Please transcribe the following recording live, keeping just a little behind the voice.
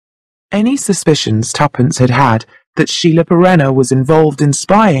Any suspicions Tuppence had had that Sheila Perenna was involved in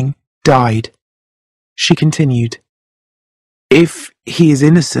spying died. She continued, "If he is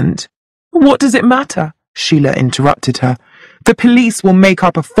innocent—" "What does it matter?" Sheila interrupted her. "The police will make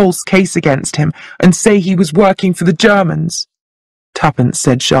up a false case against him and say he was working for the Germans." Tuppence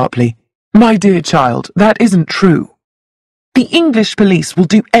said sharply, "My dear child, that isn't true. The English police will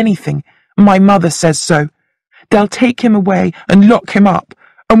do anything. My mother says so. They'll take him away and lock him up,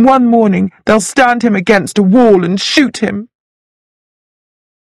 and one morning they'll stand him against a wall and shoot him."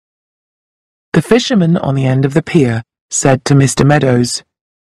 The fisherman on the end of the pier said to Mr. Meadows,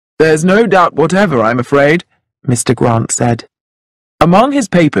 "There's no doubt whatever, I'm afraid," Mr. Grant said. Among his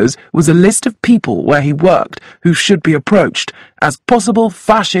papers was a list of people where he worked who should be approached as possible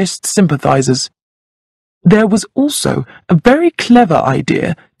fascist sympathizers. There was also a very clever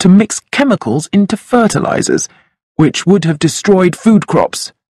idea to mix chemicals into fertilizers, which would have destroyed food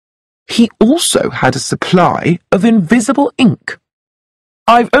crops. He also had a supply of invisible ink.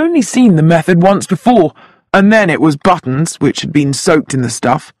 "I've only seen the method once before, and then it was buttons which had been soaked in the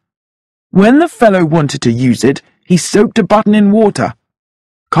stuff. When the fellow wanted to use it, he soaked a button in water.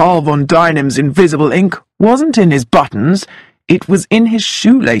 Carl von Dynam's invisible ink wasn't in his buttons, it was in his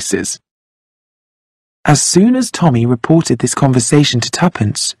shoelaces." As soon as Tommy reported this conversation to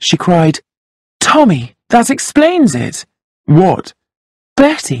Tuppence, she cried, "Tommy, that explains it." "What?"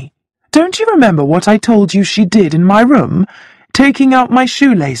 "Betty, don't you remember what I told you she did in my room, taking out my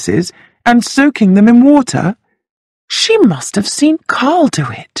shoelaces and soaking them in water? She must have seen Carl do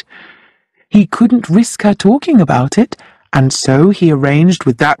it. He couldn't risk her talking about it, and so he arranged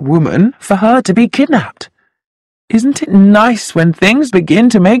with that woman for her to be kidnapped. Isn't it nice when things begin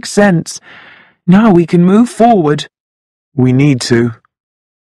to make sense? Now we can move forward." "We need to."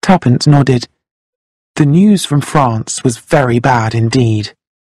 Tuppence nodded. The news from France was very bad indeed.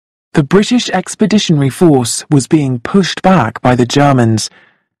 The British Expeditionary Force was being pushed back by the Germans,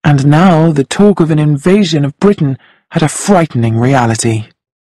 and now the talk of an invasion of Britain had a frightening reality.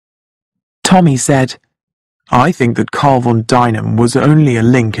 Tommy said, "I think that Carl von Dynam was only a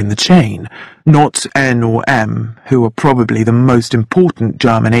link in the chain, not N or M, who are probably the most important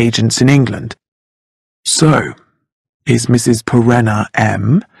German agents in England." "So, is Mrs. Perenna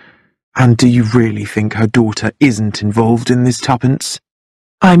M? And do you really think her daughter isn't involved in this, Tuppence?"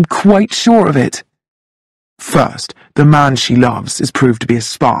 "I'm quite sure of it." "First, the man she loves is proved to be a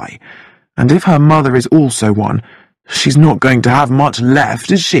spy, and if her mother is also one, she's not going to have much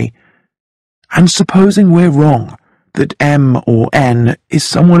left, is she? And supposing we're wrong, that M or N is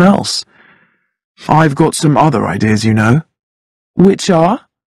someone else? I've got some other ideas, you know." "Which are?"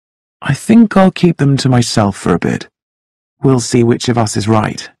 "I think I'll keep them to myself for a bit. We'll see which of us is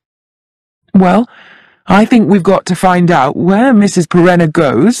right." "Well, I think we've got to find out where Mrs. Perenna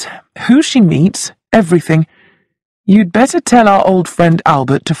goes, who she meets, everything. You'd better tell our old friend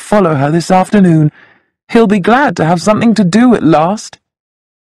Albert to follow her this afternoon. He'll be glad to have something to do at last."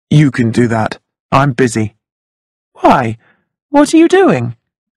 "You can do that. I'm busy." "Why? What are you doing?"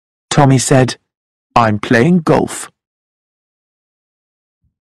 Tommy said, "I'm playing golf."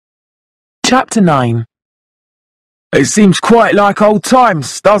 Chapter 9. "It seems quite like old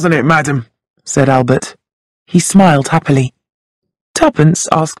times, doesn't it, madam?" said Albert. He smiled happily. Tuppence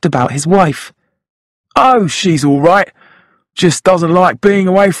asked about his wife. "Oh, she's all right. Just doesn't like being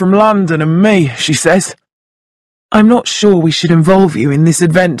away from London and me, she says." "I'm not sure we should involve you in this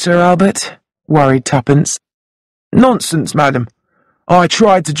adventure, Albert," worried Tuppence. "Nonsense, madam. I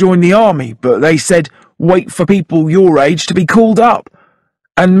tried to join the army, but they said wait for people your age to be called up.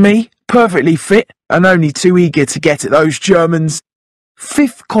 And me, perfectly fit and only too eager to get at those Germans.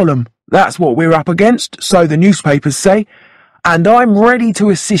 Fifth column, that's what we're up against, so the newspapers say, and I'm ready to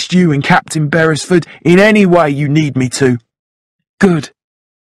assist you and Captain Beresford in any way you need me to." "Good.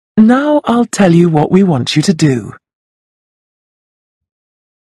 Now I'll tell you what we want you to do."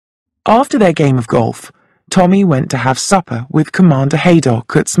 After their game of golf, Tommy went to have supper with Commander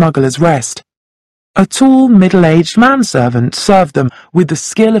Haydock at Smuggler's Rest. A tall, middle-aged manservant served them with the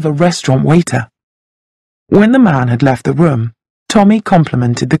skill of a restaurant waiter. When the man had left the room, Tommy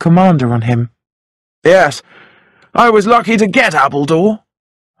complimented the commander on him. "Yes, I was lucky to get Appledore."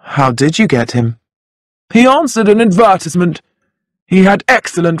 "How did you get him?" "He answered an advertisement. He had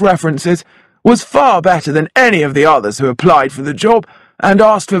excellent references, was far better than any of the others who applied for the job, and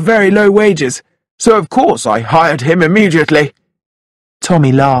asked for very low wages, so of course I hired him immediately."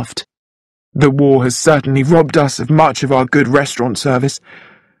 Tommy laughed. "The war has certainly robbed us of much of our good restaurant service.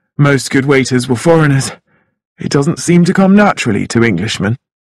 Most good waiters were foreigners. It doesn't seem to come naturally to Englishmen."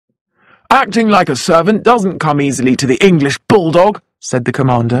 "Acting like a servant doesn't come easily to the English bulldog," said the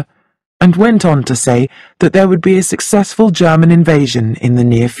commander. and went on to say that there would be a successful German invasion in the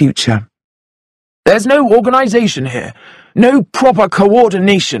near future. "There's no organisation here, no proper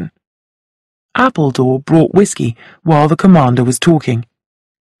coordination." Appledore brought whiskey while the commander was talking.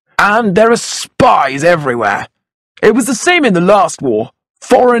 "And there are spies everywhere. It was the same in the last war.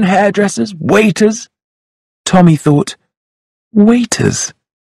 Foreign hairdressers, waiters." Tommy thought, "Waiters?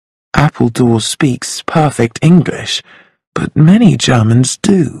 Appledore speaks perfect English, but many Germans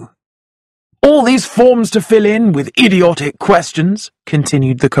do." "All these forms to fill in with idiotic questions,"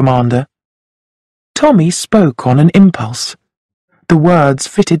 continued the commander. Tommy spoke on an impulse. The words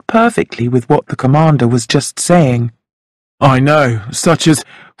fitted perfectly with what the commander was just saying. "I know, such as,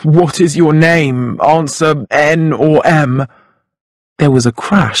 'What is your name? Answer N or M.'" There was a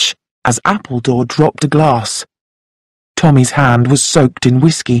crash as Appledore dropped a glass. Tommy's hand was soaked in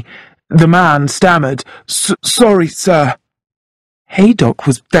whiskey. The man stammered, "Sorry, sir." Haydock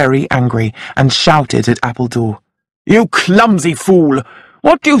was very angry and shouted at Appledore, "You clumsy fool!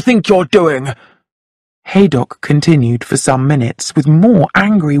 What do you think you're doing?" Haydock continued for some minutes with more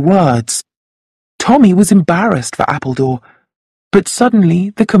angry words. Tommy was embarrassed for Appledore, but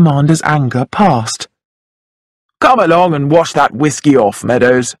suddenly the commander's anger passed. "Come along and wash that whiskey off,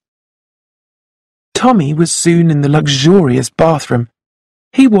 Meadows." Tommy was soon in the luxurious bathroom.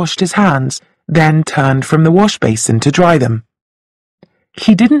 He washed his hands, then turned from the wash basin to dry them.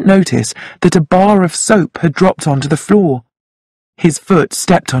 He didn't notice that a bar of soap had dropped onto the floor. His foot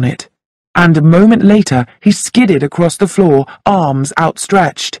stepped on it, and a moment later he skidded across the floor, arms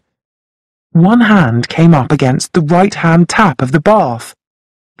outstretched. One hand came up against the right-hand tap of the bath.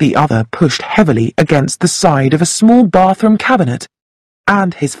 The other pushed heavily against the side of a small bathroom cabinet,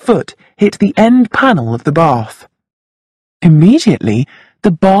 and his foot hit the end panel of the bath. Immediately,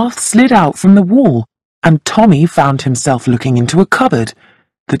 the bath slid out from the wall, and Tommy found himself looking into a cupboard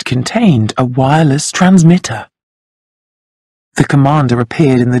that contained a wireless transmitter. The commander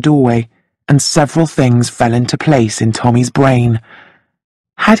appeared in the doorway, and several things fell into place in Tommy's brain.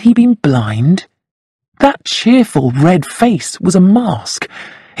 Had he been blind? That cheerful red face was a mask.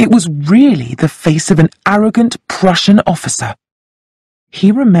 It was really the face of an arrogant Prussian officer.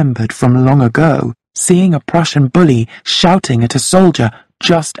 He remembered from long ago seeing a Prussian bully shouting at a soldier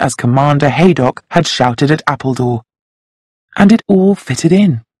just as Commander Haydock had shouted at Appledore. And it all fitted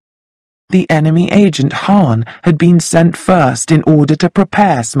in. The enemy agent Hahn had been sent first in order to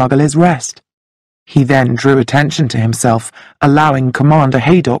prepare Smuggler's Rest. He then drew attention to himself, allowing Commander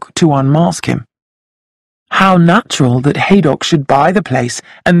Haydock to unmask him. How natural that Haydock should buy the place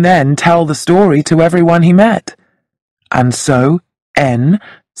and then tell the story to everyone he met. And so, N,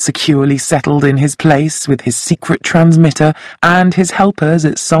 securely settled in his place with his secret transmitter and his helpers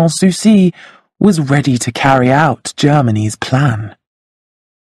at Sans Souci, was ready to carry out Germany's plan.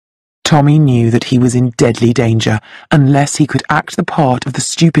 Tommy knew that he was in deadly danger unless he could act the part of the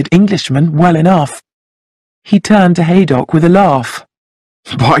stupid Englishman well enough. He turned to Haydock with a laugh.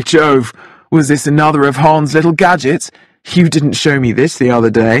 "By Jove, was this another of Hahn's little gadgets? You didn't show me this the other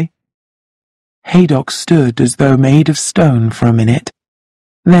day." Haydock stood as though made of stone for a minute.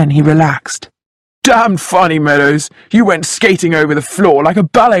 Then he relaxed. "Damned funny, Meadows. You went skating over the floor like a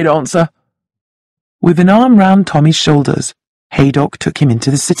ballet dancer." With an arm round Tommy's shoulders, Haydock took him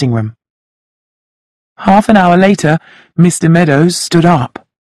into the sitting room. Half an hour later, Mr. Meadows stood up.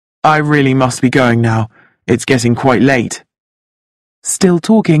 "I really must be going now. It's getting quite late." Still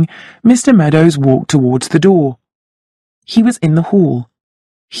talking, Mr. Meadows walked towards the door. He was in the hall.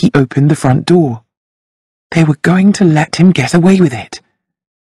 He opened the front door. They were going to let him get away with it.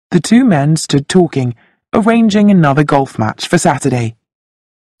 The two men stood talking, arranging another golf match for Saturday.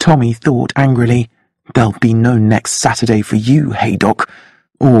 Tommy thought angrily, "There'll be no next Saturday for you, Haydock,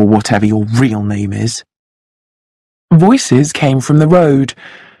 or whatever your real name is." Voices came from the road.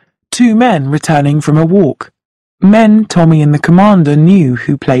 Two men returning from a walk. Men Tommy and the commander knew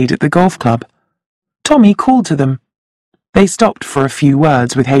who played at the golf club. Tommy called to them. They stopped for a few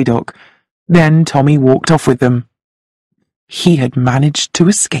words with Haydock. Then Tommy walked off with them. He had managed to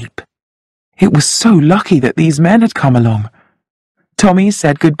escape. It was so lucky that these men had come along. Tommy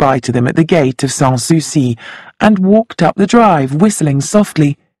said goodbye to them at the gate of Sans Souci and walked up the drive, whistling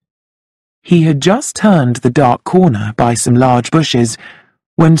softly. He had just turned the dark corner by some large bushes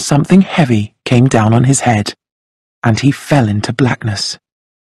when something heavy came down on his head, and he fell into blackness.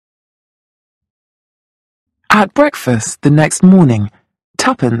 At breakfast the next morning,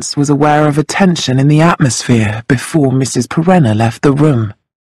 Tuppence was aware of a tension in the atmosphere before Mrs. Perenna left the room.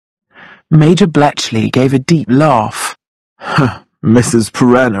 Major Bletchley gave a deep laugh. "Mrs.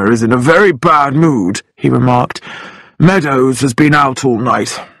 Perenna is in a very bad mood," he remarked. "Meadows has been out all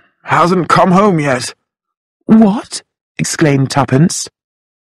night. Hasn't come home yet." "What?" exclaimed Tuppence.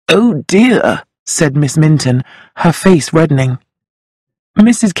 "Oh dear," said Miss Minton, her face reddening.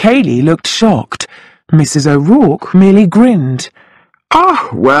 Mrs. Cayley looked shocked. Mrs. O'Rourke merely grinned. "Ah,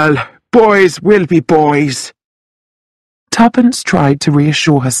 well, boys will be boys." Tuppence tried to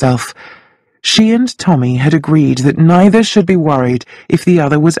reassure herself. She and Tommy had agreed that neither should be worried if the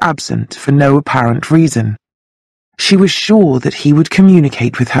other was absent for no apparent reason. She was sure that he would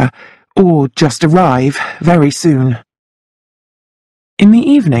communicate with her, or just arrive very soon. In the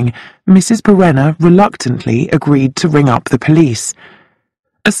evening, Mrs. Perenna reluctantly agreed to ring up the police.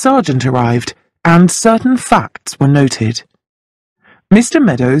 A sergeant arrived, and certain facts were noted. Mr.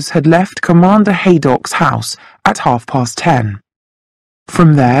 Meadows had left Commander Haydock's house at 10:30.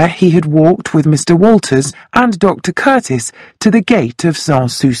 From there he had walked with Mr. Walters and Dr. Curtis to the gate of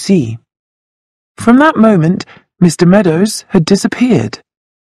Sans Souci. From that moment, Mr. Meadows had disappeared.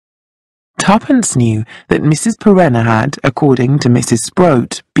 Tuppence knew that Mrs. Perenna had, according to Mrs.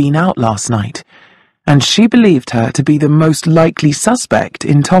 Sproat, been out last night, and she believed her to be the most likely suspect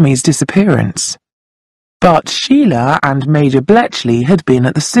in Tommy's disappearance. But Sheila and Major Bletchley had been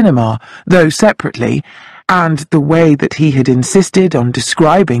at the cinema, though separately, and the way that he had insisted on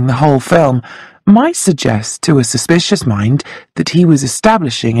describing the whole film might suggest to a suspicious mind that he was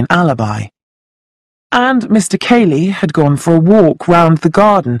establishing an alibi. And Mr. Cayley had gone for a walk round the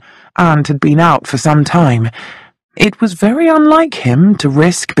garden and had been out for some time. It was very unlike him to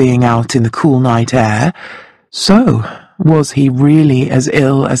risk being out in the cool night air. So, was he really as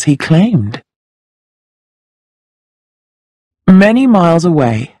ill as he claimed? Many miles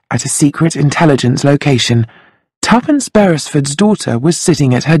away, at a secret intelligence location, Tuppence Beresford's daughter was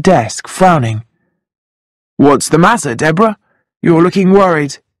sitting at her desk, frowning. "What's the matter, Deborah? You're looking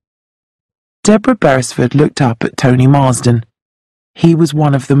worried." Deborah Beresford looked up at Tony Marsden. He was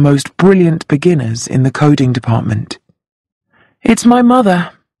one of the most brilliant beginners in the coding department. "It's my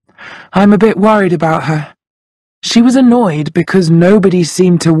mother. I'm a bit worried about her. She was annoyed because nobody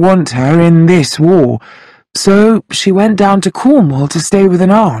seemed to want her in this war, so she went down to Cornwall to stay with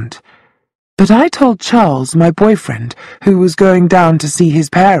an aunt. But I told Charles, my boyfriend, who was going down to see his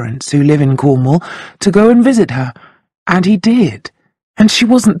parents who live in Cornwall, to go and visit her, and he did, and she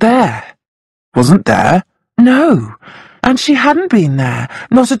wasn't there." "Wasn't there?" "No, and she hadn't been there,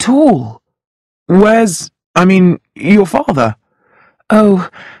 not at all." Your father?" "Oh,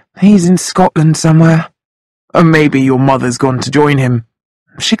 he's in Scotland somewhere." "Maybe your mother's gone to join him."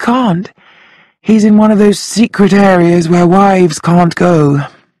 "She can't. He's in one of those secret areas where wives can't go."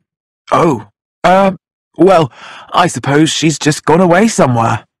 "Oh, well, I suppose she's just gone away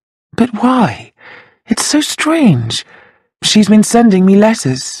somewhere." "But why? It's so strange. She's been sending me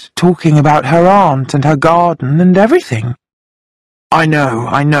letters, talking about her aunt and her garden and everything." I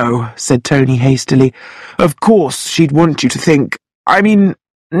know, said Tony hastily. "Of course she'd want you to think.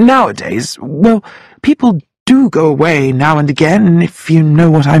 Nowadays, well, people do go away now and again, if you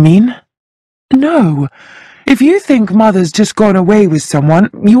know what I mean." "No, if you think Mother's just gone away with someone,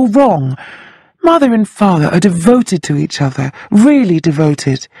 you're wrong. Mother and Father are devoted to each other, really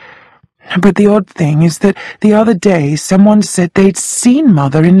devoted. But the odd thing is that the other day someone said they'd seen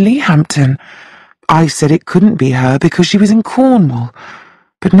Mother in Leahampton. I said it couldn't be her because she was in Cornwall.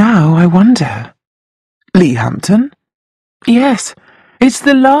 But now I wonder." "Leahampton?" "Yes, it's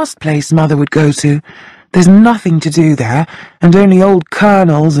the last place Mother would go to. There's nothing to do there, and only old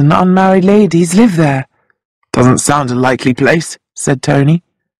colonels and unmarried ladies live there." "Doesn't sound a likely place," said Tony.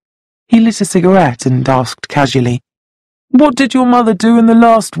 He lit a cigarette and asked casually, "What did your mother do in the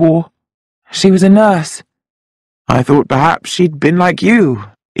last war?" "She was a nurse." "I thought perhaps she'd been like you,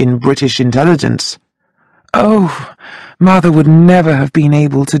 in British intelligence." "Oh, Mother would never have been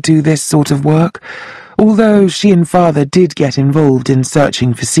able to do this sort of work, although she and Father did get involved in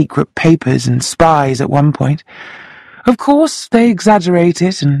searching for secret papers and spies at one point. Of course, they exaggerate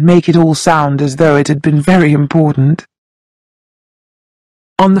it and make it all sound as though it had been very important."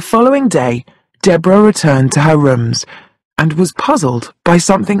 On the following day, Deborah returned to her rooms and was puzzled by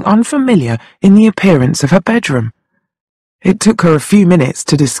something unfamiliar in the appearance of her bedroom. It took her a few minutes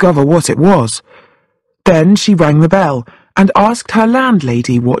to discover what it was. Then she rang the bell and asked her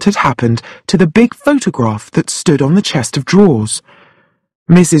landlady what had happened to the big photograph that stood on the chest of drawers.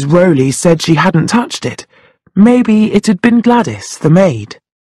 Mrs. Rowley said she hadn't touched it. Maybe it had been Gladys, the maid.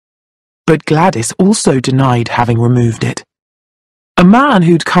 But Gladys also denied having removed it. A man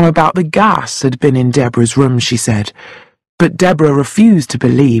who'd come about the gas had been in Deborah's room, she said, but Deborah refused to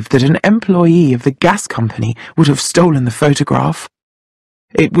believe that an employee of the gas company would have stolen the photograph.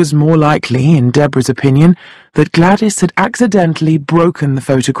 It was more likely, in Deborah's opinion, that Gladys had accidentally broken the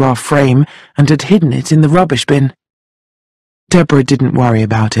photograph frame and had hidden it in the rubbish bin. Deborah didn't worry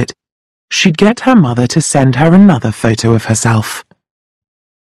about it. She'd get her mother to send her another photo of herself.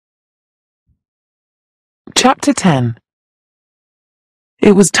 Chapter 10.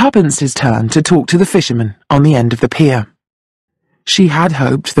 It was Tuppence's turn to talk to the fisherman on the end of the pier. She had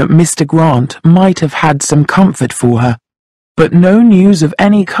hoped that Mr. Grant might have had some comfort for her, but no news of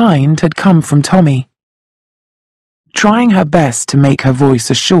any kind had come from Tommy. Trying her best to make her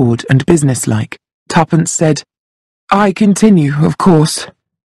voice assured and businesslike, Tuppence said, "I continue, of course."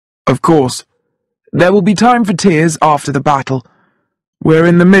 "Of course. There will be time for tears after the battle. We're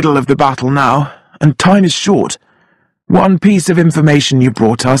in the middle of the battle now, and time is short. One piece of information you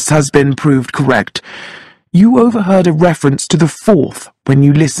brought us has been proved correct. You overheard a reference to the 4th when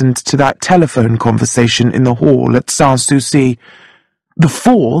you listened to that telephone conversation in the hall at Sans-Souci. The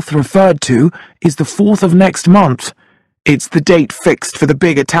 4th referred to is the 4th of next month. It's the date fixed for the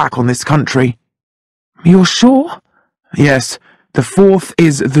big attack on this country." "You're sure?" "Yes, the 4th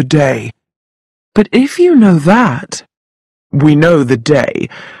is the day." "But if you know that—" "We know the day.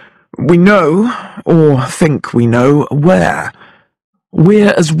 We know, or think we know, where.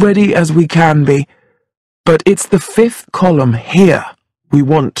 We're as ready as we can be. But it's the 5th column here we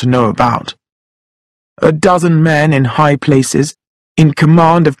want to know about. A dozen men in high places, in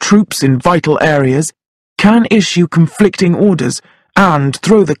command of troops in vital areas, can issue conflicting orders and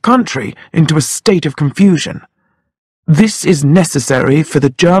throw the country into a state of confusion. This is necessary for the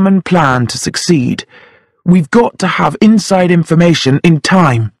German plan to succeed. We've got to have inside information in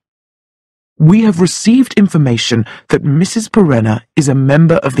time. We have received information that Mrs. Perenna is a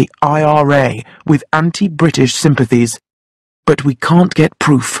member of the IRA with anti-British sympathies, but we can't get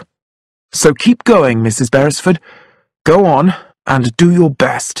proof. So keep going, Mrs. Beresford. Go on, and do your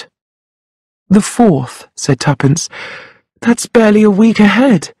best." "The 4th, said Tuppence. "That's barely a week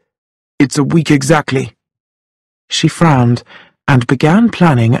ahead." "It's a week exactly." She frowned and began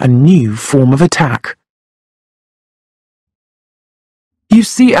planning a new form of attack. "You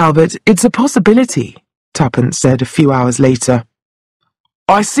see, Albert, it's a possibility," Tuppence said a few hours later.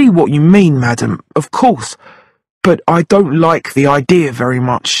 "I see what you mean, madam, of course, but I don't like the idea very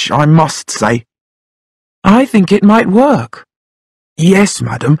much, I must say." "I think it might work." "Yes,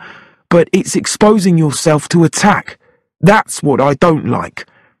 madam, but it's exposing yourself to attack. That's what I don't like.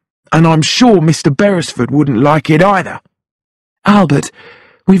 And I'm sure Mr. Beresford wouldn't like it either." "Albert,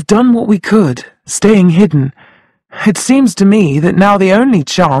 we've done what we could, staying hidden. It seems to me that now the only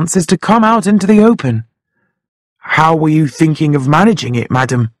chance is to come out into the open." "How were you thinking of managing it,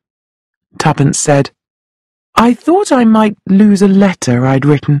 madam?" Tuppence said. "I thought I might lose a letter I'd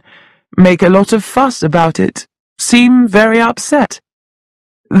written, make a lot of fuss about it, seem very upset.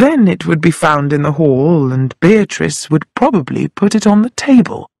 Then it would be found in the hall, and Beatrice would probably put it on the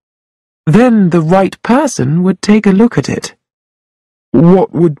table. Then the right person would take a look at it."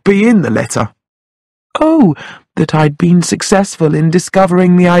 "What would be in the letter?" "Oh, that I'd been successful in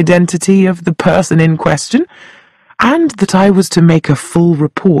discovering the identity of the person in question, and that I was to make a full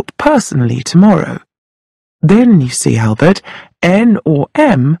report personally tomorrow. Then, you see, Albert, N or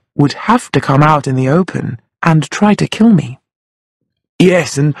M would have to come out in the open and try to kill me."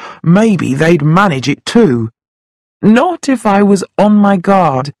 "Yes, and maybe they'd manage it too." "Not if I was on my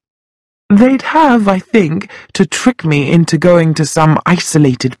guard. They'd have, I think, to trick me into going to some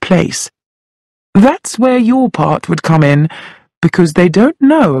isolated place. That's where your part would come in, because they don't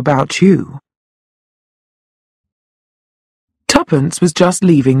know about you." Tuppence was just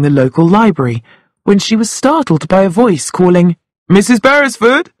leaving the local library when she was startled by a voice calling, "Mrs.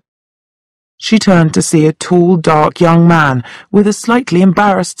 Beresford!" She turned to see a tall, dark young man with a slightly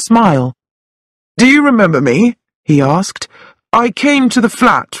embarrassed smile. "Do you remember me?" he asked. "I came to the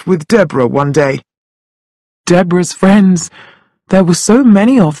flat with Deborah one day." Deborah's friends. There were so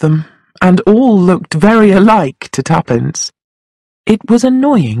many of them, and all looked very alike to Tuppence. It was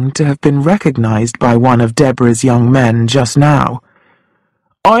annoying to have been recognized by one of Deborah's young men just now.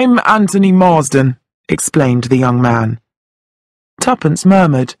 "I'm Anthony Marsden," explained the young man. Tuppence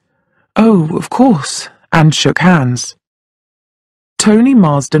murmured, "Oh, of course," and shook hands. Tony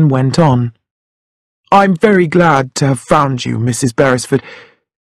Marsden went on. "I'm very glad to have found you, Mrs. Beresford.